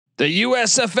The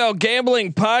USFL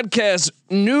Gambling Podcast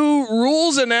new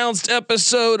rules announced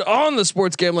episode on the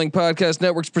Sports Gambling Podcast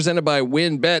Networks presented by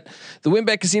WynnBET. The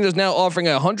WynnBET Casino is now offering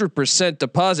a 100%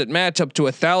 deposit match up to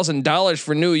 $1,000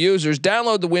 for new users.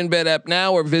 Download the WynnBET app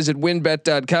now or visit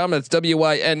wynnbet.com. That's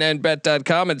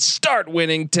WYNNBet.com and start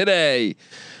winning today.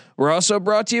 We're also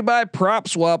brought to you by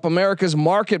PropSwap, America's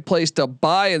marketplace to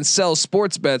buy and sell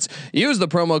sports bets. Use the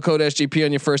promo code SGP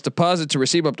on your first deposit to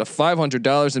receive up to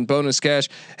 $500 in bonus cash.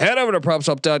 Head over to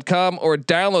PropSwap.com or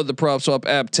download the PropSwap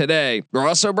app today. We're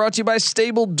also brought to you by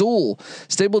Stable Duel.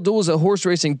 Stable Duel is a horse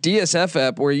racing DSF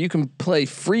app where you can play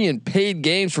free and paid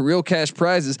games for real cash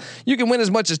prizes. You can win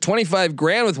as much as 25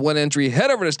 grand with one entry.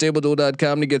 Head over to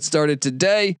StableDuel.com to get started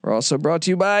today. We're also brought to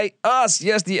you by us.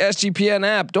 Yes, the SGPN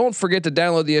app. Don't forget to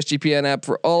download the SGPN app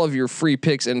for all of your free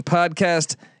picks and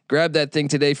podcast. Grab that thing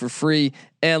today for free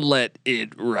and let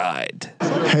it ride.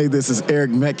 Hey, this is Eric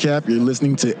Metcalf. You're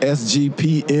listening to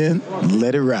SGPN.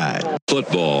 Let it ride.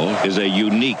 Football is a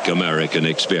unique American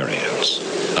experience.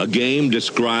 A game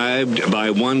described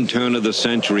by one turn of the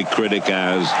century critic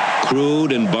as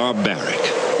crude and barbaric,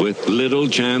 with little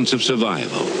chance of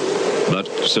survival. But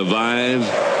survive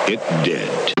it did.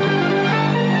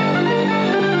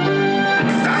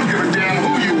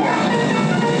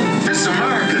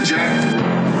 Jack.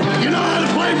 You know how to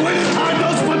play winning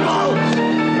hard-nosed football?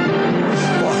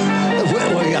 Well,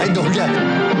 I don't get it.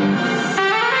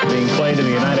 Being played in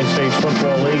the United States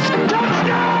Football League. Touchdown!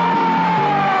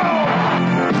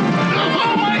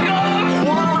 Oh my God!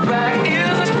 Quarterback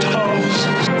is toast.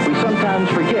 We sometimes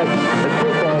forget that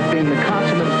football, being the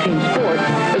consummate team sport,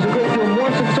 is a great deal more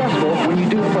successful when you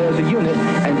do play as a unit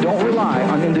and don't rely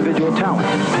on individual talent.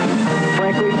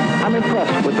 Frankly, I'm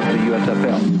impressed with the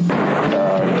USFL.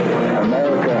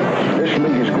 America, this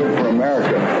league is good for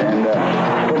America, and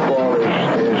football is a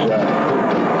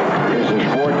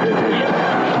sport that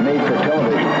is made for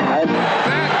television.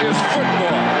 That is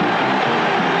football.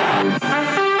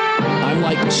 I'm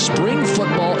like, spring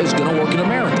football is going to work in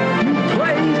America. You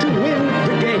play to win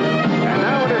the game. And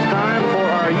now it is time for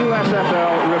our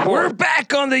USFL report. We're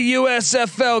back on the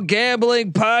USFL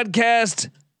Gambling Podcast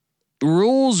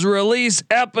rules release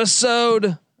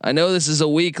episode. I know this is a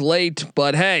week late,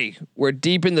 but hey, we're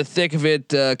deep in the thick of it,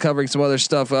 covering some other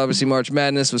stuff. Obviously, March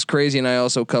Madness was crazy, and I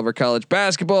also cover college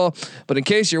basketball. But in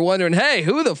case you're wondering, hey,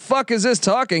 who the fuck is this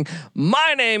talking?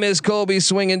 My name is Colby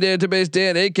Swinging Database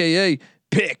Dan, aka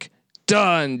Pick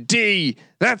Dundee.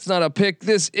 That's not a pick.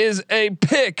 This is a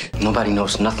pick. Nobody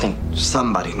knows nothing.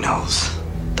 Somebody knows.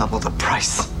 Double the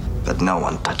price. But no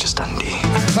one touches Dundee.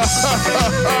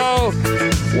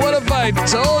 What have I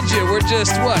told you? We're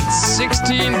just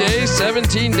 16 days,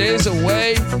 17 days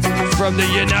away from the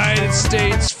United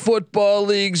States Football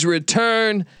League's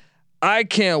return. I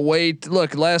can't wait.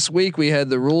 Look, last week we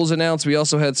had the rules announced. We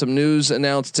also had some news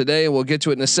announced today, and we'll get to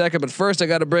it in a second. But first, I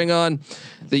got to bring on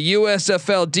the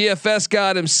USFL DFS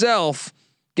god himself.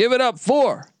 Give it up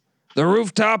for the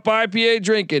rooftop IPA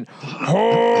drinking,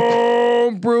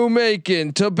 homebrew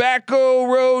making, tobacco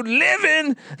road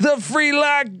living, the free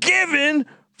lock giving,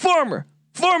 former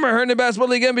Herndon Basketball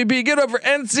League MVP. Get over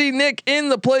NC Nick in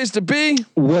the place to be.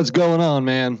 What's going on,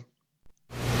 man?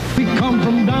 We come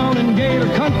from down in Gator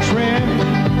Country.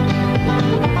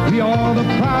 We are the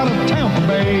pride of Tampa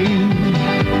Bay.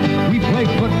 We play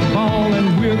football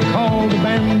and we're called the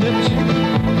Bandits.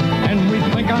 And we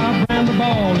think our brand of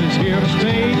ball is here to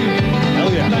stay.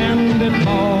 Hell yeah. Bandit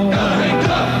ball. Gotta be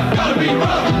tough, gotta be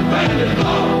rough. Bandit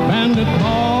ball. Bandit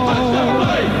ball. Touchdown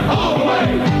play, all the way.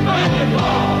 Bandit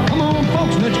ball. Come on,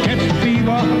 folks, let's catch the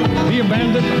fever. Be a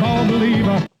bandit ball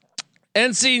believer.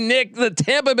 NC Nick, the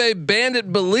Tampa Bay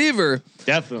Bandit believer.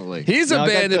 Definitely. He's a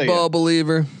bandit ball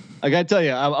believer. I got to tell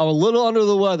you, I'm a little under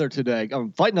the weather today.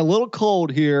 I'm fighting a little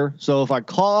cold here. So if I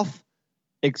cough,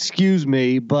 excuse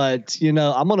me, but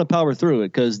I'm going to power through it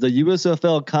because the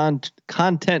USFL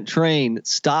content train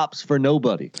stops for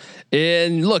nobody.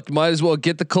 And look, might as well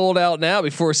get the cold out now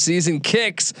before season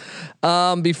kicks.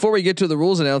 Before we get to the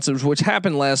rules announcements, which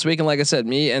happened last week. And like I said,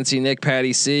 me, NC Nick,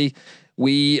 Patty C,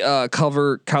 we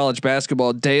cover college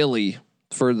basketball daily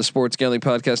for the Sports Gambling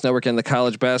Podcast Network and the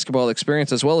College Basketball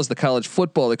Experience, as well as the College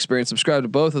Football Experience. Subscribe to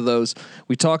both of those.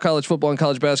 We talk college football and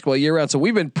college basketball year round. So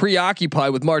we've been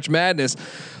preoccupied with March Madness,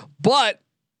 but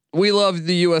we love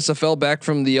the USFL back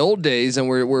from the old days, and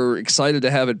we're excited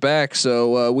to have it back.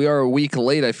 So we are a week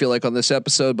late, I feel like, on this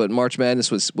episode, but March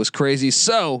Madness was crazy.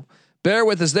 So bear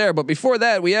with us there. But before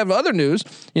that, we have other news.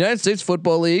 United States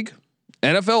Football League,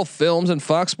 NFL Films, and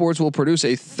Fox Sports will produce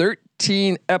a 13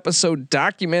 13 episode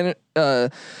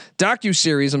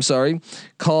docu-series,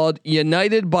 called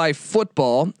United by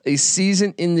Football, a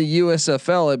season in the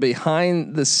USFL, a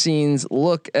behind the scenes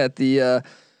look at the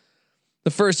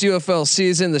first UFL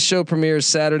season. The show premieres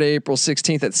Saturday, April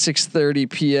 16th at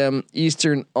 6:30 p.m.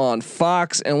 Eastern on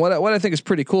Fox. And what I think is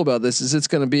pretty cool about this is it's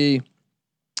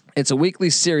a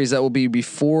weekly series that will be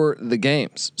before the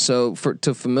games. So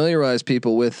to familiarize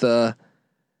people with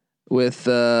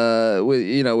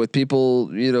people,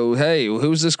 hey,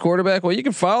 who's this quarterback? Well, you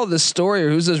can follow this story, or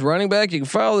who's this running back? You can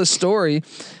follow this story.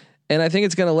 And I think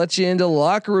it's going to let you into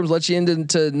locker rooms, let you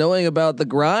into knowing about the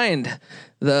grind,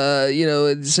 so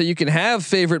you can have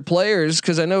favorite players.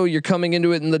 Cause I know you're coming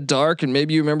into it in the dark, and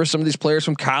maybe you remember some of these players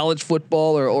from college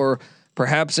football or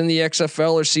perhaps in the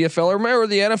XFL or CFL or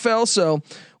the NFL. So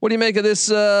what do you make of this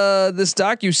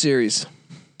docu-series?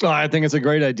 I think it's a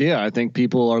great idea. I think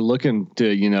people are looking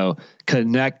to,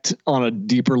 connect on a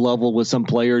deeper level with some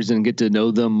players and get to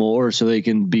know them more so they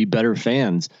can be better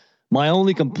fans. My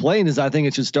only complaint is I think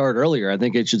it should start earlier. I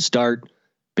think it should start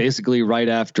basically right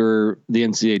after the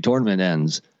NCAA tournament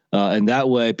ends. And that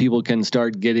way people can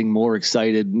start getting more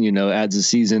excited, as the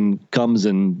season comes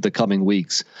in the coming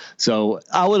weeks. So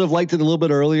I would have liked it a little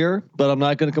bit earlier, but I'm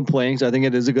not going to complain. So I think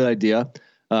it is a good idea.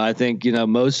 I think,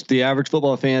 the average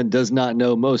football fan does not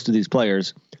know most of these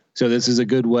players. So this is a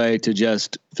good way to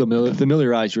just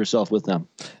familiarize yourself with them.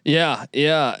 Yeah.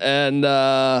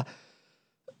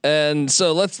 And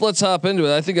so let's hop into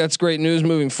it. I think that's great news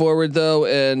moving forward, though.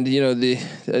 And the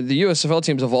USFL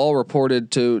teams have all reported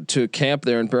to camp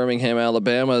there in Birmingham,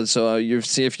 Alabama. So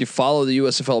if you follow the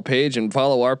USFL page and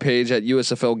follow our page at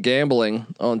USFL Gambling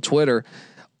on Twitter,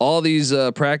 all these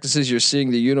practices, you're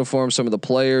seeing the uniforms, some of the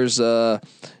players,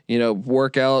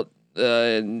 work out,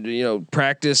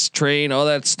 practice, train, all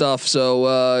that stuff.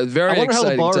 So very exciting. I wonder how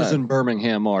the bars in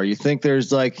Birmingham are. You think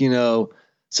there's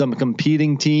some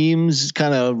competing teams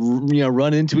kind of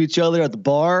run into each other at the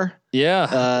bar?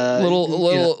 Yeah,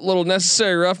 little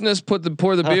necessary roughness. Pour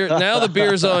the beer. Now the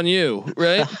beer's on you,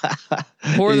 right?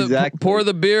 Pour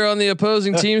the beer on the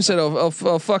opposing team. Said I'll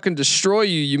fucking destroy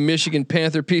you, you Michigan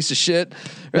Panther piece of shit.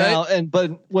 Right? Now,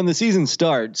 but when the season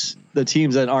starts, the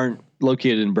teams that aren't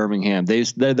located in Birmingham,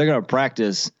 they're going to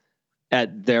practice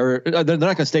at they're not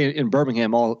going to stay in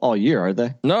Birmingham all year, are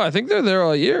they? No, I think they're there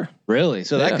all year. Really?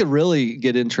 So that could really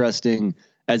get interesting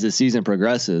as the season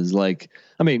progresses.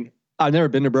 I've never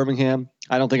been to Birmingham.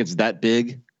 I don't think it's that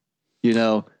big,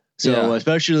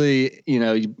 especially,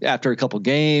 after a couple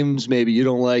games, maybe you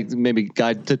don't maybe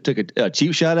guy took a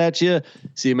cheap shot at you,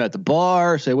 see him at the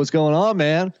bar, say, what's going on,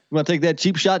 man? You want to take that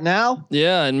cheap shot now?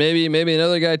 Yeah. And maybe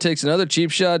another guy takes another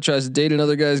cheap shot, tries to date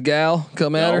another guy's gal,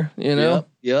 come at her,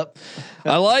 Yep.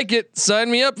 I like it. Sign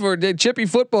me up for it. Chippy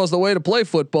football is the way to play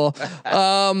football.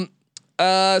 So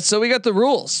we got the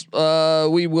rules.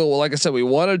 We will, like I said, we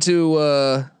wanted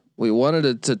to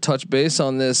touch base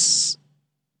on this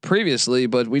previously,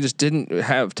 but we just didn't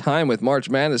have time with March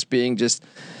Madness being just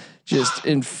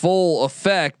in full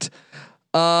effect.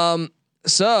 So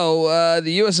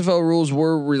the USFL rules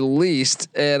were released,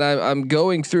 and I'm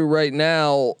going through right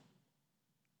now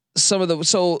some of the.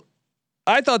 So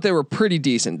I thought they were pretty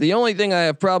decent. The only thing I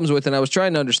have problems with, and I was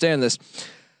trying to understand this.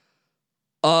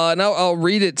 Now I'll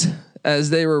read it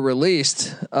as they were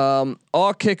released.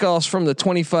 All kickoffs from the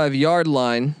 25-yard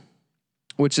line,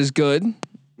 which is good.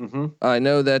 Mm-hmm. I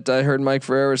know that I heard Mike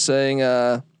Ferreira saying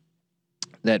that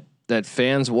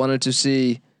fans wanted to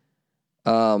see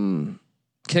kickoffs.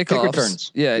 Kick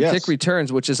returns. Yeah, yes. Kick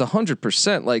returns, which is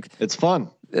 100%. Like, it's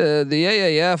fun. The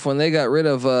AAF, when they got rid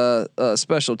of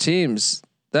special teams,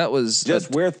 that was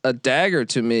just a dagger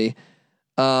to me.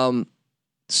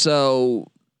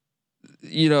 So,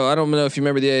 I don't know if you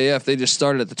remember the AAF. They just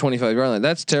started at the 25-yard line.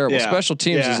 That's terrible. Yeah. Special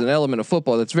teams is an element of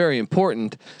football that's very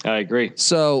important. I agree.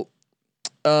 So,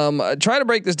 try to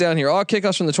break this down here. All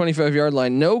kickoffs from the 25-yard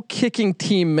line. No kicking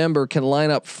team member can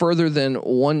line up further than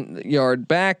 1 yard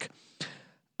back.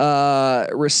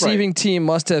 Receiving team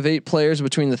must have 8 players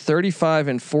between the 35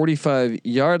 and 45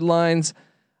 yard lines.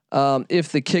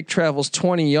 If the kick travels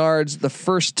 20 yards, the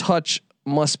first touch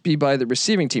must be by the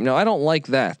receiving team. Now, I don't like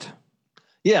that.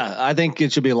 Yeah, I think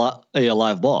it should be a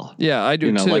live ball. Yeah, I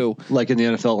do too. Like in the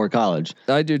NFL or college.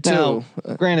 I do too. Now,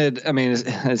 granted,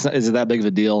 is it that big of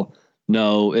a deal?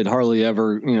 No, it hardly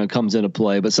ever comes into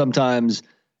play. But sometimes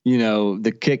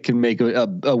the kick can make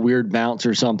a weird bounce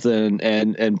or something,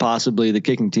 and possibly the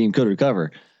kicking team could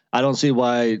recover. I don't see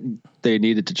why they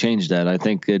needed to change that. I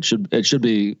think it should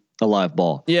be a live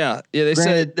ball. Yeah. They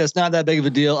said that's not that big of a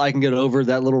deal. I can get over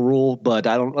that little rule, but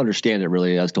I don't understand it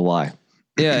really as to why.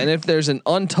 Yeah, and if there's an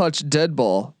untouched dead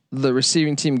ball, the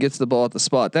receiving team gets the ball at the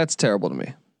spot. That's terrible to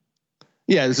me.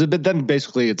 Yeah, but then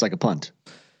basically it's like a punt.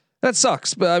 That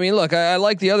sucks. But I mean, look, I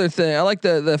like the other thing. I like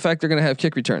the fact they're going to have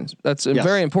kick returns. That's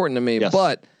very important to me. Yes.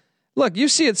 But look, you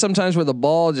see it sometimes where the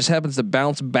ball just happens to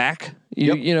bounce back,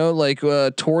 you know, like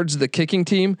towards the kicking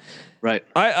team. Right.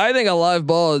 I think a live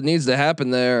ball needs to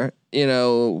happen there. You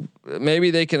know,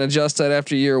 maybe they can adjust that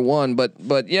after year one,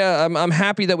 but yeah, I'm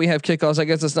happy that we have kickoffs. I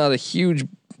guess it's not a huge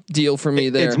deal for me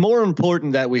there. It's more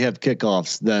important that we have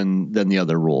kickoffs than the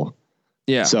other rule.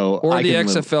 Yeah. So or the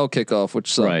XFL kickoff,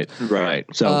 which sucks. Right.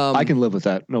 So I can live with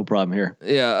that. No problem here.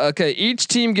 Yeah. Okay. Each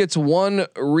team gets one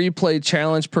replay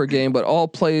challenge per game, but all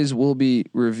plays will be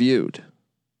reviewed.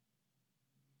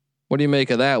 What do you make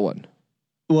of that one?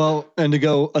 Well, and to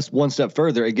go one step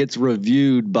further, it gets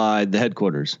reviewed by the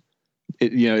headquarters.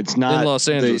 It's not in Los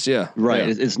Angeles. Right.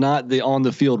 Yeah. It's not the on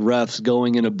the field refs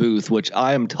going in a booth, which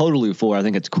I am totally for. I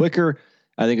think it's quicker.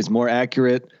 I think it's more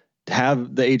accurate.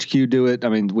 Have the HQ do it. I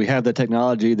mean, we have the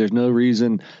technology. There's no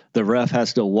reason the ref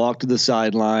has to walk to the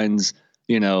sidelines,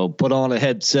 put on a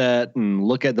headset and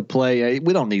look at the play.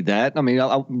 We don't need that. I mean,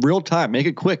 real time, make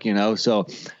it quick, So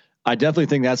I definitely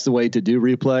think that's the way to do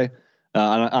replay.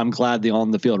 I'm glad the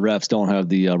on the field refs don't have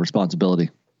the responsibility.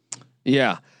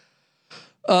 Yeah.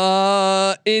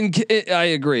 I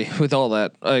agree with all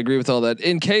that.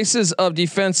 In cases of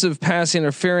defensive pass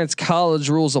interference, college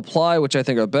rules apply, which I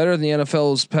think are better than the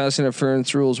NFL's pass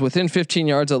interference rules. Within 15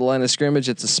 yards of the line of scrimmage,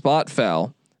 it's a spot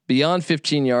foul. Beyond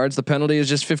 15 yards, the penalty is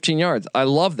just 15 yards. I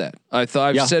love that. I've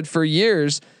said for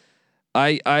years.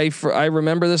 I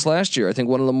remember this last year. I think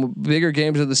one of the bigger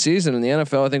games of the season in the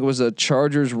NFL, I think it was a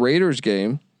Chargers Raiders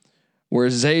game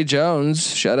where Zay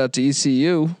Jones, shout out to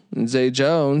ECU and Zay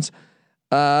Jones.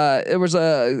 It was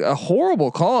a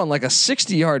horrible call on like a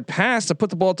 60-yard pass to put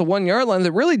the ball at the 1 yard line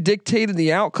that really dictated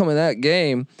the outcome of that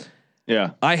game. Yeah.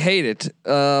 I hate it.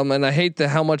 And I hate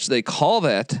how much they call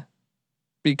that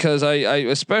because I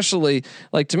especially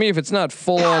like to me, if it's not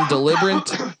full on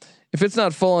deliberate,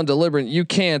 you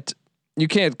can't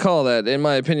call that, in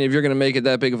my opinion, if you're going to make it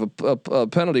that big of a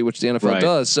penalty, which the NFL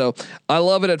does. So I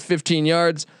love it at 15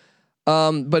 yards.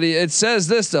 But it says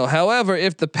this though. However,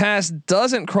 if the pass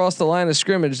doesn't cross the line of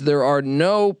scrimmage, there are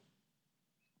no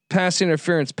pass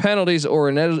interference penalties or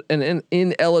an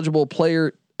ineligible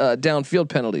player downfield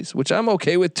penalties, which I'm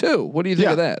okay with too. What do you think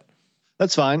of that?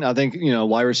 That's fine. I think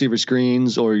wide receiver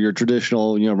screens or your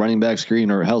traditional running back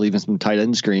screen or hell even some tight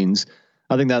end screens.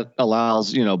 I think that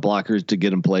allows blockers to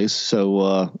get in place.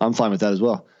 So I'm fine with that as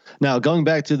well. Now going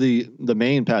back to the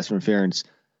main pass interference,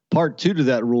 part 2 to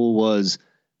that rule was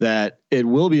that it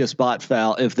will be a spot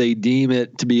foul if they deem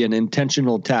it to be an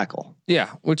intentional tackle. Yeah,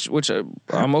 which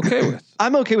I'm okay with.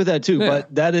 I'm okay with that too,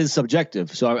 but that is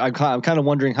subjective. So I'm kind of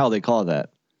wondering how they call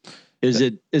that. Is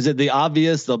it the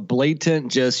obvious, the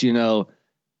blatant, just I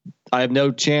have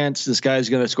no chance. This guy's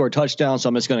going to score a touchdown, so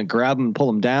I'm just going to grab him and pull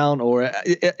him down, or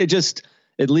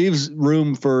it leaves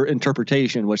room for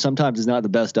interpretation, which sometimes is not the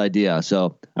best idea.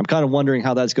 So I'm kind of wondering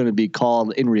how that's going to be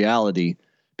called in reality,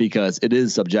 because it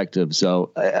is subjective.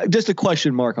 So just a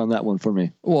question mark on that one for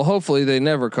me. Well, hopefully they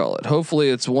never call it. Hopefully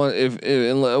it's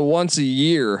once a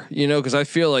year, cause I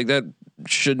feel like that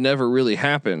should never really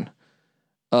happen.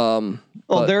 Well,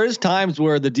 there is times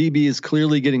where the DB is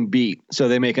clearly getting beat. So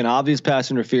they make an obvious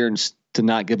pass interference to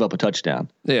not give up a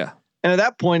touchdown. Yeah. And at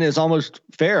that point it's almost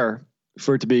fair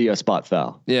for it to be a spot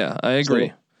foul. Yeah, I agree.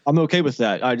 So I'm okay with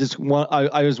that. I just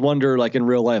wonder like in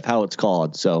real life how it's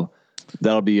called. So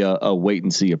that'll be a wait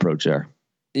and see approach there.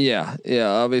 Yeah.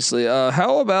 Obviously.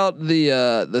 How about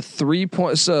the 3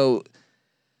 point? So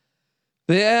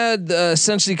they had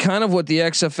essentially kind of what the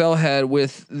XFL had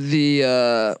with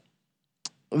the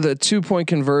 2 point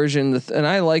conversion, and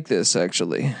I like this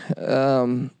actually.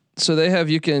 So they have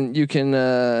you can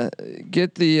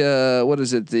get the what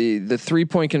is it the 3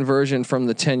 point conversion from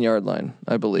the 10 yard line,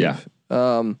 I believe. Yeah.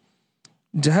 How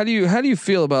do you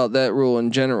feel about that rule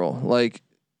in general? Like.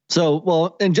 So,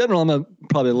 well, in general, I'm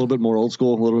probably a little bit more old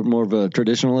school, a little bit more of a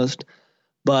traditionalist,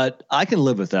 but I can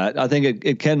live with that. I think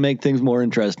it can make things more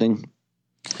interesting.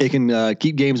 It can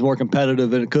keep games more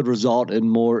competitive, and it could result in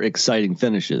more exciting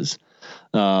finishes.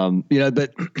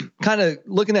 But kind of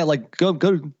looking at like go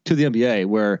to the NBA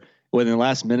where when in the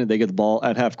last minute they get the ball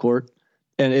at half court,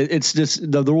 and it's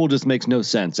just the rule just makes no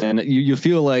sense, and you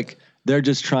feel like they're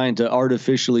just trying to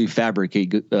artificially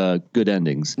fabricate good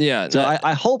endings. Yeah. So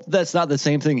I hope that's not the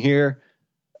same thing here,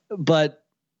 but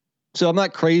so I'm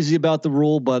not crazy about the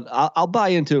rule, but I'll buy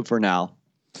into it for now.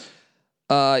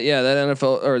 Yeah, that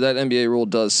NFL or that NBA rule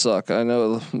does suck. I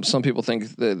know some people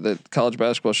think that college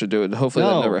basketball should do it. Hopefully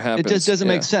that never happens. It just doesn't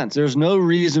make sense. There's no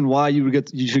reason why you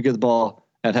should get the ball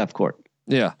at half court.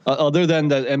 Yeah. Other than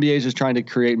the NBA is just trying to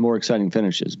create more exciting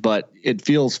finishes, but it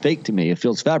feels fake to me. It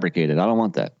feels fabricated. I don't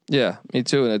want that. Yeah, me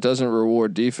too. And it doesn't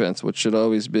reward defense, which should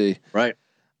always be right.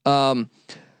 I mean,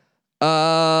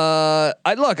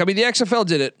 the XFL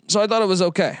did it, so I thought it was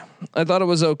okay.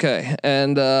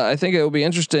 And I think it will be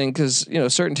interesting because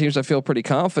certain teams I feel pretty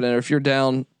confident. Or if you're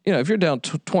down,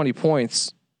 20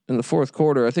 points in the fourth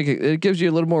quarter, I think it gives you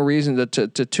a little more reason to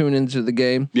tune into the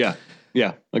game.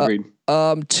 Yeah, agreed.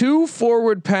 2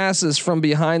 forward passes from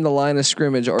behind the line of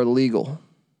scrimmage are legal.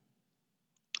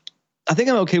 I think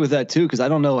I'm okay with that too, because I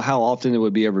don't know how often it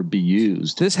would ever be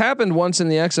used. This happened once in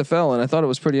the XFL, and I thought it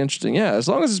was pretty interesting. Yeah, as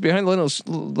long as it's behind the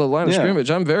line of scrimmage,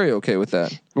 I'm very okay with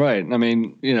that. Right. I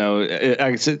mean,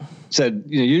 I said,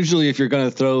 usually if you're going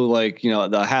to throw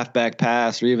the halfback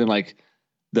pass or even like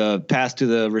the pass to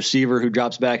the receiver who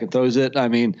drops back and throws it, I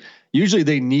mean, usually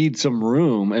they need some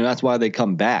room, and that's why they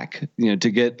come back, to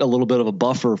get a little bit of a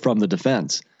buffer from the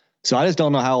defense. So I just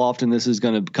don't know how often this is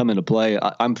going to come into play.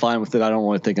 I'm fine with it. I don't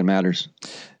really think it matters.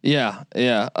 Yeah.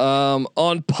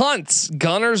 On punts,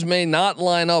 gunners may not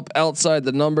line up outside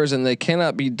the numbers, and they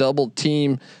cannot be double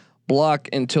team block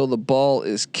until the ball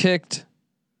is kicked.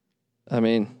 I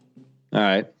mean, all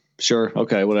right, sure,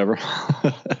 okay, whatever.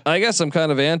 I guess I'm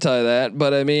kind of anti that,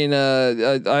 but I mean,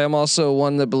 I am also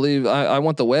one that believe I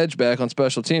want the wedge back on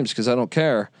special teams because I don't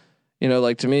care.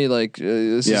 To me,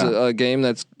 this is a game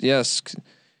that's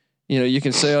you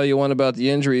can say all you want about the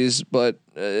injuries, but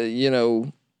I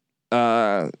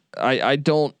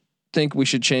don't think we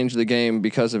should change the game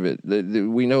because of it.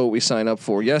 We know what we sign up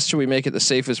for. Yes, should we make it the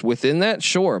safest within that?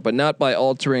 Sure, but not by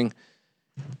altering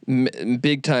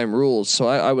big time rules. So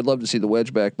I would love to see the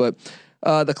wedge back, but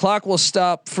the clock will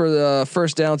stop for the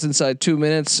first downs inside 2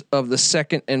 minutes of the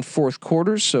second and fourth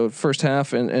quarters. So first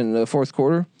half and the fourth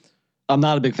quarter. I'm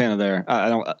not a big fan of there. I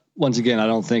don't. Once again, I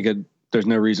don't think there's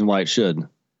no reason why it should.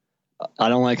 I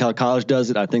don't like how college does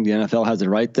it. I think the NFL has it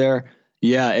right there.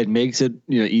 Yeah, it makes it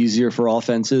easier for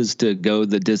offenses to go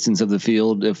the distance of the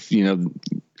field if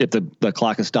the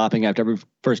clock is stopping after every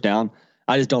first down.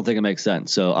 I just don't think it makes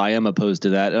sense. So I am opposed to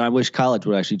that, and I wish college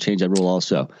would actually change that rule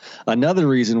also. Another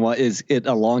reason why is it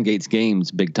elongates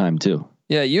games big time too.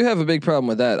 Yeah, you have a big problem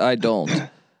with that. I don't.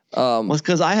 Well, it's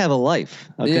because I have a life.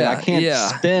 Okay, yeah, I can't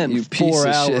spend 4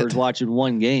 hours watching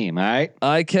one game. All right,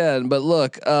 I can, but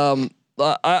look,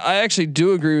 I actually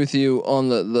do agree with you on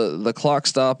the clock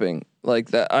stopping like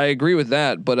that. I agree with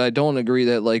that, but I don't agree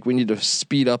that we need to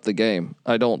speed up the game.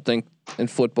 I don't think in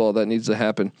football that needs to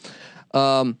happen.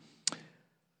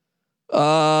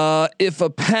 If a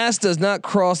pass does not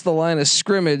cross the line of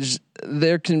scrimmage,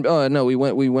 there can. Oh no, we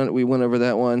went over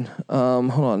that one.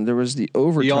 Hold on, there was the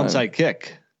overtime. The onside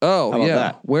kick. Oh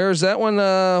yeah, where's that one?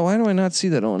 Why do I not see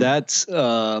that on? That's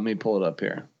let me pull it up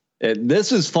here.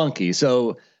 This is funky.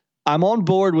 So I'm on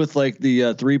board with the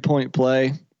 3-point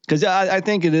play because I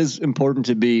think it is important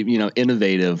to be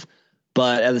innovative,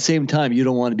 but at the same time you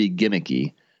don't want to be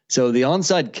gimmicky. So the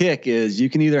onside kick is you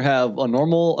can either have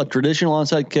a traditional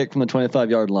onside kick from the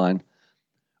 25-yard line,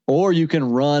 or you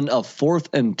can run a 4th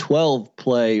and 12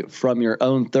 play from your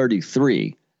own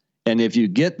 33. And if you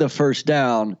get the first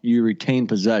down, you retain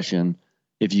possession.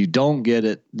 If you don't get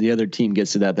it, the other team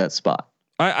gets it at that spot.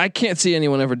 I can't see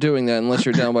anyone ever doing that unless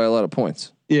you're down by a lot of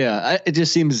points. Yeah, it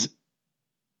just seems.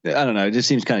 I don't know. It just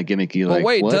seems kind of gimmicky. But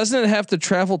wait, doesn't it have to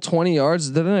travel 20 yards?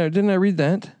 Didn't I read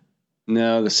that?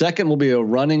 No, the second will be a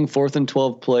running 4th and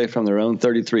 12 play from their own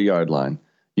 33-yard line.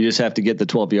 You just have to get the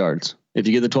 12 yards. If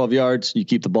you get the 12 yards, you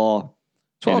keep the ball.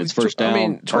 12. It's first down. I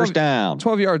mean, first down.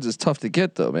 12 yards is tough to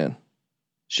get, though, man.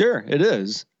 Sure, it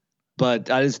is, but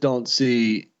I just don't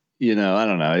see. I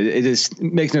don't know. It just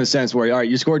makes no sense. Where all right,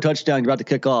 you score a touchdown, you're about to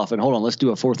kick off, and hold on, let's do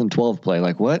a 4th and 12 play.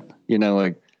 Like what?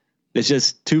 It's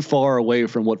just too far away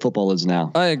from what football is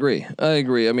now. I agree.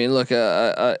 I mean, look,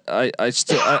 I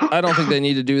don't think they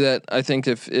need to do that. I think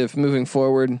if moving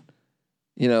forward,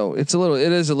 it is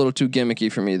a little too gimmicky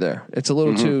for me there. It's a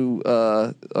little too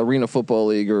arena football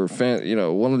league or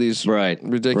one of these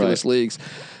ridiculous leagues.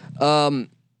 How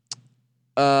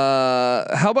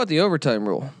about the overtime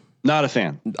rule? Not a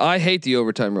fan. I hate the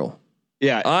overtime rule.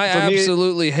 Yeah, I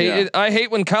absolutely hate it. I hate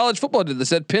when college football did this.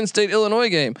 That Penn State Illinois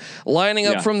game, lining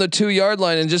up from the 2-yard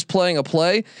line and just playing a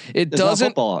play. It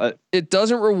doesn't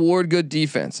reward good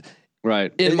defense.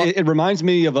 Right. It reminds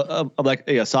me of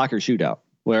a soccer shootout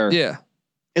where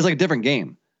it's like a different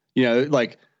game.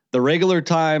 Like the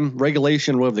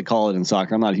regulation, whatever they call it in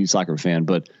soccer. I'm not a huge soccer fan,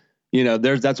 but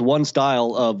that's one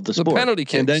style of the sport. The penalty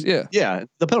kicks. The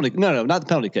penalty. No, not the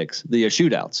penalty kicks. The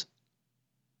shootouts.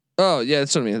 Oh yeah,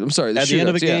 that's what I mean. I'm sorry. At the end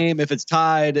of a game, if it's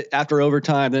tied after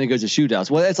overtime, then it goes to shootouts.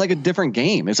 Well, it's like a different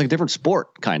game. It's like a different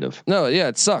sport, kind of. No, yeah,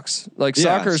 it sucks. Like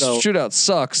soccer's shootout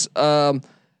sucks. A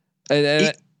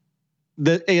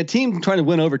team trying to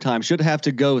win overtime should have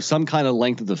to go some kind of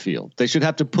length of the field. They should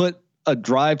have to put a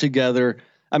drive together.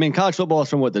 I mean, college football is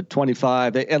from the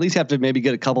 25. They at least have to maybe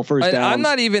get a couple first downs. I'm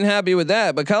not even happy with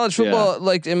that. But college football,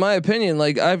 like in my opinion,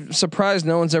 like I'm surprised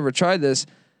no one's ever tried this.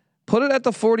 Put it at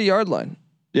the 40-yard line.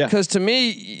 Yeah. Because to me,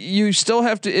 you still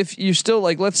have to, if you still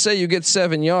like, let's say you get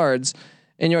 7 yards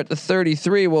and you're at the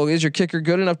 33. Well, is your kicker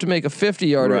good enough to make a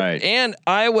 50-yarder? Right. And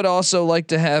I would also like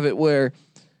to have it where,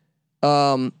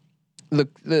 the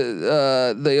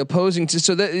opposing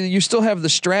so that you still have the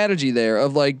strategy there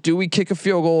of like, do we kick a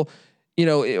field goal? You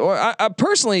know, or I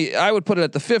personally, I would put it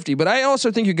at the 50, but I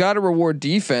also think you got to reward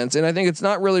defense, and I think it's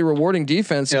not really rewarding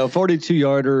defense.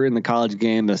 42-yarder in the college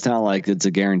game. That's not like it's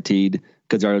a guaranteed,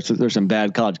 because there's some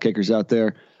bad college kickers out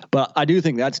there, but I do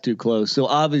think that's too close. So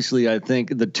obviously, I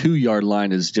think the 2-yard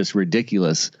line is just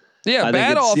ridiculous. Yeah,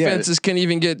 bad offenses can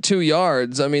even get 2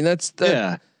 yards. I mean,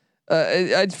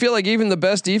 I feel like even the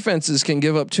best defenses can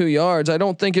give up 2 yards. I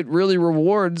don't think it really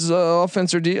rewards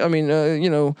offense or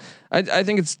I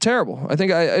think it's terrible. I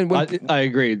think I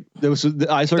agree. That was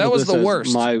the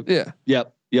worst.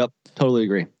 Yep. Totally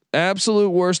agree. Absolute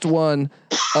worst one.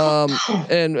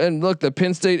 And look, the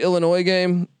Penn State Illinois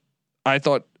game, I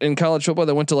thought in college football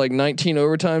that went to like 19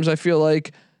 overtimes. I feel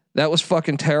like that was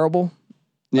fucking terrible.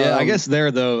 Yeah, I guess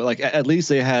there though, like at least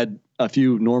they had a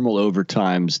few normal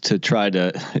overtimes to try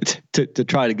to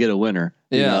try to get a winner.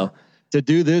 You know? To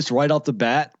do this right off the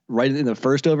bat, right in the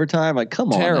first overtime, like come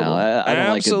terrible. On now. I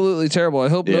don't absolutely like it. Terrible. I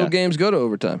hope no games go to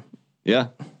overtime. Yeah.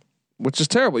 Which is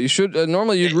terrible. You should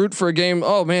normally you'd root for a game.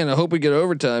 Oh man, I hope we get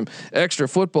overtime, extra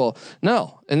football.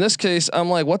 No, in this case, I'm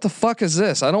like, what the fuck is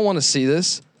this? I don't want to see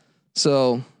this.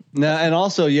 So now, and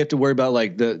also you have to worry about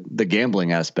like the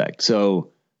gambling aspect.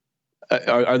 So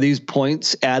are these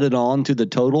points added on to the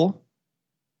total?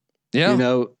 Yeah, you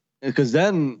know, because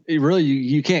then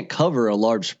you can't cover a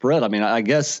large spread. I mean, I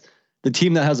guess the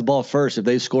team that has the ball first, if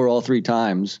they score all 3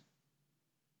 times,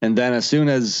 and then as soon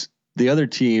as the other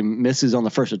team misses on the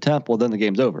first attempt, well, then the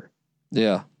game's over.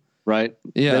 Yeah. Right.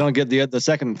 Yeah. They don't get the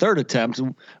second and third attempts.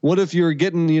 What if you're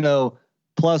getting,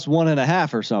 plus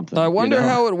 1.5 or something? I wonder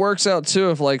how it works out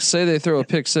too. If like, say they throw a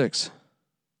pick 6.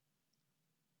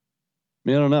 I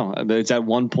mean, I don't know. It's at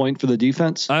 1 point for the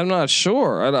defense. I'm not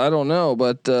sure. I don't know,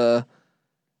 but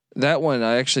that one,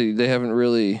 they haven't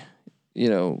really,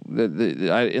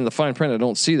 in the fine print, I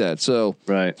don't see that. So,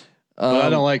 right. I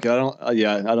don't like it. I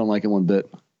don't like it one bit.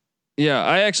 Yeah,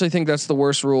 I actually think that's the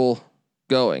worst rule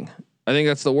going. I think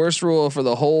that's the worst rule for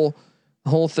the whole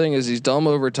thing is these dumb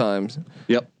overtimes.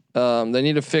 Yep. They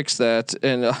need to fix that.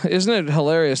 And isn't it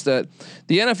hilarious that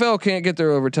the NFL can't get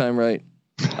their overtime right?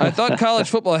 I thought college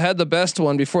football had the best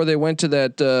one before they went to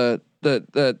that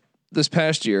this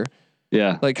past year.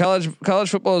 Yeah. Like college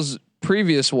football's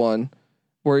previous one,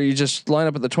 where you just line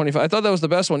up at the 25. I thought that was the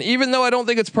best one, even though I don't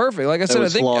think it's perfect. Like I said, I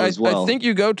think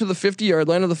you go to the 50-yard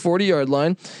line or the 40-yard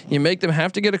line. You make them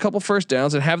have to get a couple first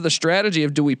downs and have the strategy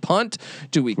of, do we punt?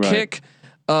 Do we kick?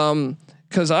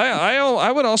 Cause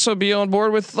I would also be on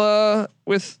board with, well,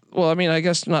 I mean, I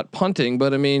guess not punting,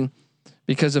 but I mean,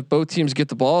 because if both teams get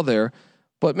the ball there,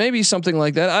 but maybe something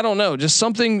like that. I don't know. Just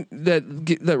something that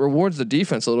rewards the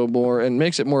defense a little more and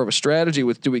makes it more of a strategy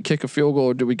with, do we kick a field goal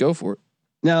or do we go for it?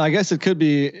 Now, I guess it could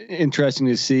be interesting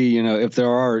to see, if there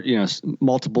are,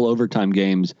 multiple overtime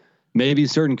games, maybe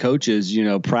certain coaches,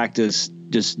 practice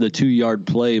just the 2-yard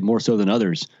play more so than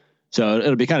others. So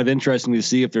it'll be kind of interesting to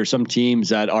see if there's some teams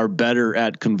that are better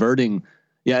at converting.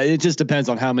 Yeah, it just depends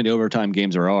on how many overtime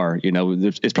games there are.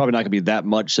 It's probably not going to be that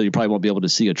much, so you probably won't be able to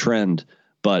see a trend.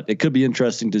 But it could be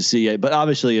interesting to see. But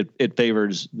obviously, it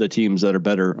favors the teams that are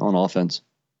better on offense.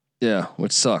 Yeah,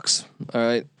 which sucks. All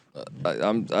right.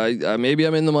 I maybe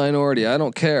I'm in the minority. I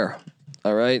don't care.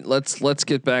 All right, let's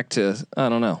get back to, I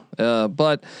don't know.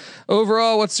 But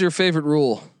overall, what's your favorite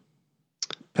rule?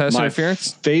 Pass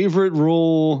interference? Favorite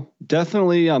rule,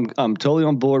 definitely. I'm totally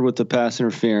on board with the pass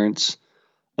interference.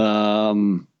 Like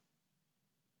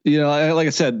I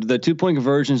said, the 2-point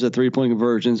conversions, the 3-point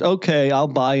conversions. Okay, I'll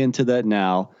buy into that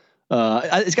now.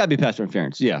 It's got to be pass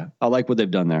interference. Yeah, I like what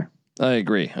they've done there. I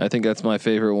agree. I think that's my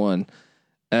favorite one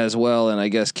as well. And I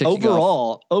guess kicking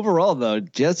overall though,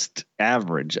 just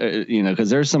average, cause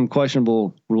there's some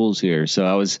questionable rules here.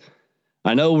 So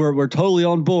I know we're totally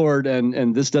on board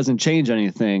and this doesn't change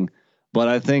anything, but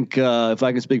I think, if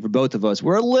I can speak for both of us,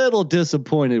 we're a little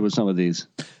disappointed with some of these.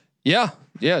 Yeah,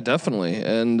 definitely.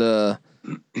 And,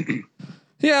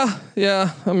 Yeah.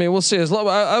 I mean, we'll see. As long,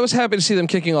 I was happy to see them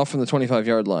kicking off from the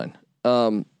 25-yard line.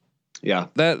 Yeah.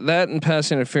 That and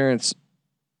pass interference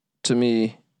to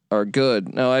me are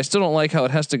good. Now, I still don't like how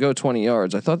it has to go 20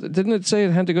 yards. I thought, didn't it say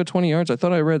it had to go 20 yards? I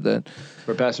thought I read that.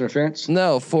 For pass interference?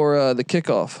 No, for the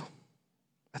kickoff.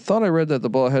 I thought I read that the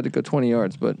ball had to go 20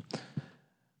 yards, but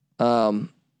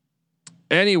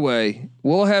anyway,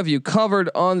 we'll have you covered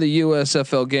on the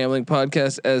USFL Gambling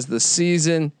Podcast as the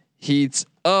season heats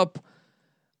up.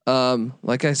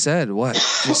 Like I said,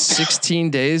 just 16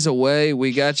 days away.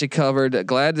 We got you covered.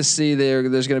 Glad to see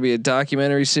there's going to be a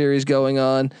documentary series going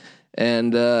on,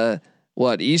 and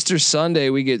Easter Sunday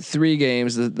we get 3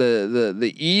 games.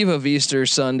 The eve of Easter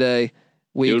Sunday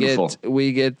we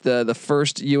get the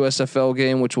first USFL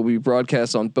game, which will be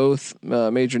broadcast on both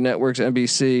major networks,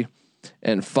 NBC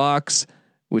and Fox,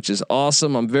 which is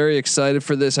awesome. I'm very excited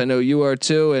for this. I know you are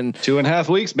too. And 2.5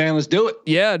 weeks, man. Let's do it.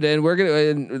 Yeah, Dan. We're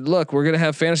gonna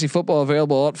have fantasy football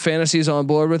available. Fantasy's on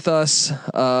board with us.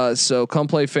 So come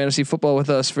play fantasy football with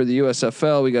us for the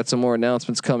USFL. We got some more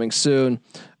announcements coming soon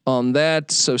on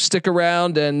that. So stick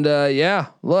around and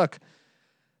look.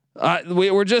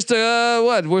 We're just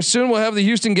we're soon we'll have the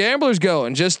Houston Gamblers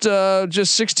going. Just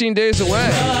 16 days away,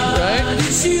 right?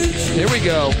 Here we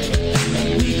go.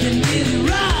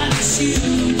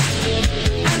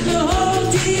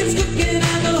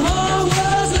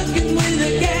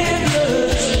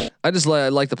 I just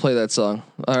like to play that song.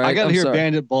 All right, I got to hear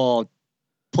Bandit Ball.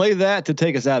 Play that to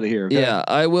take us out of here. Okay? Yeah,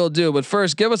 I will do. But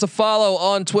first, give us a follow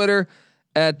on Twitter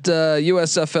at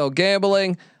USFL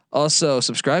Gambling. Also,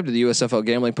 subscribe to the USFL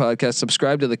Gambling Podcast.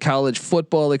 Subscribe to the College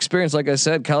Football Experience. Like I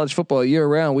said, college football year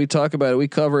round. We talk about it. We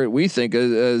cover it. We think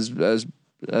as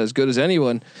good as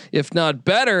anyone, if not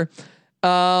better.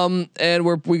 And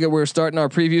we're starting our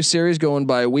preview series, going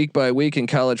by week in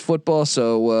college football.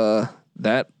 So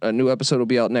that a new episode will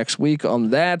be out next week on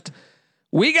that.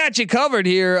 We got you covered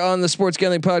here on the Sports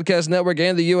Gambling Podcast Network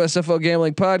and the USFL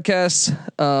Gambling Podcast.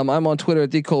 I'm on Twitter at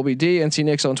TheColbyD. NC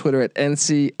Nick's on Twitter at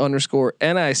NC_NICK.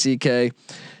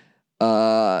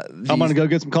 I'm gonna go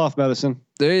get some cough medicine.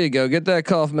 There you go. Get that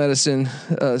cough medicine.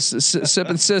 Sip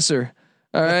and sisser.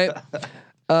 All right.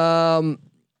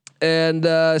 And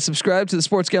subscribe to the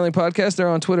Sports Gambling Podcast. They're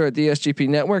on Twitter at the SGP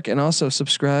Network, and also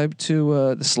subscribe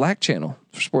to the Slack channel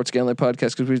for Sports Gambling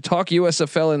Podcast, because we talk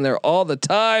USFL in there all the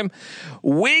time.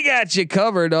 We got you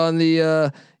covered on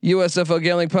the USFL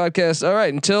Gambling Podcast. All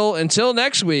right, until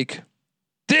next week.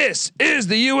 This is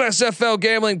the USFL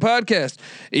Gambling Podcast.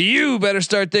 You better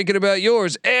start thinking about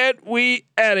yours, and we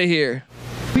out of here.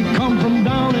 We come from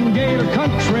down in Gator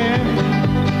Country.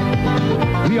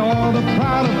 We are the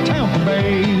pride of Tampa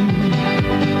Bay.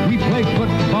 We play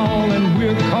football and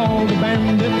we're called the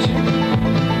Bandits.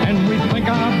 And we think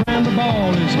our brand of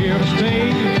ball is here to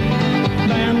stay.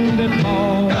 Bandit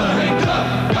ball. Gotta hang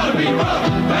tough, gotta be rough.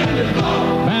 Bandit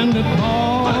ball. Bandit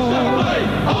ball. Let's play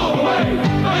all the way.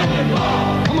 Bandit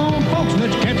ball. Come on, folks,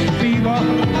 let's catch the fever.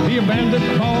 Be a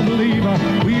bandit ball believer.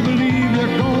 We